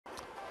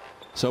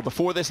So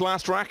before this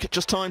last rack,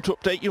 just time to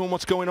update you on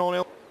what's going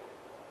on.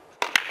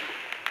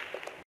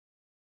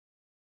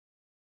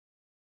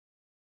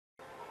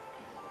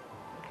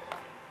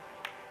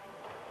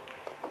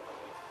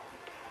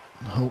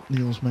 I hope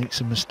Niels makes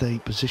a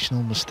mistake,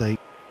 positional mistake.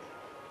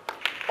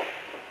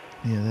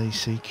 Yeah, there you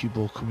see cue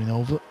ball coming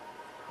over.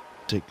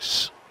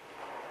 6.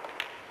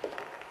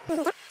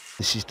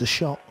 This is the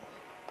shot.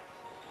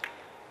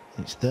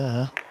 It's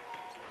there.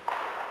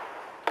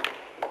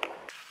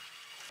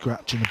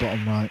 Scratch in the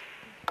bottom right.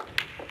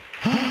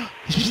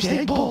 He's missed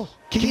the 8 ball.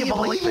 Can you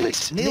believe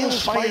it?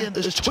 Niels Feijen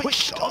has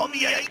twitched on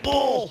the 8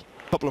 ball.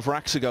 A couple of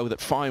racks ago that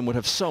Feijen would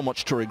have so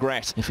much to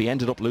regret if he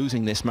ended up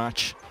losing this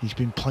match. He's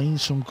been playing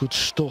some good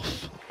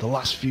stuff the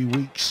last few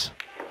weeks.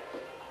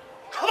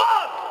 Come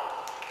on!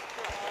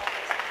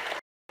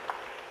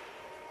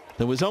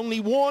 There was only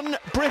one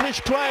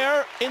British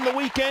player in the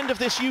weekend of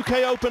this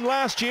UK Open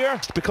last year,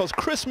 because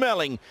Chris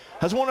Melling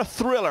has won a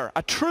thriller,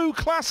 a true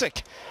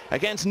classic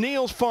against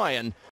Niels Feijen.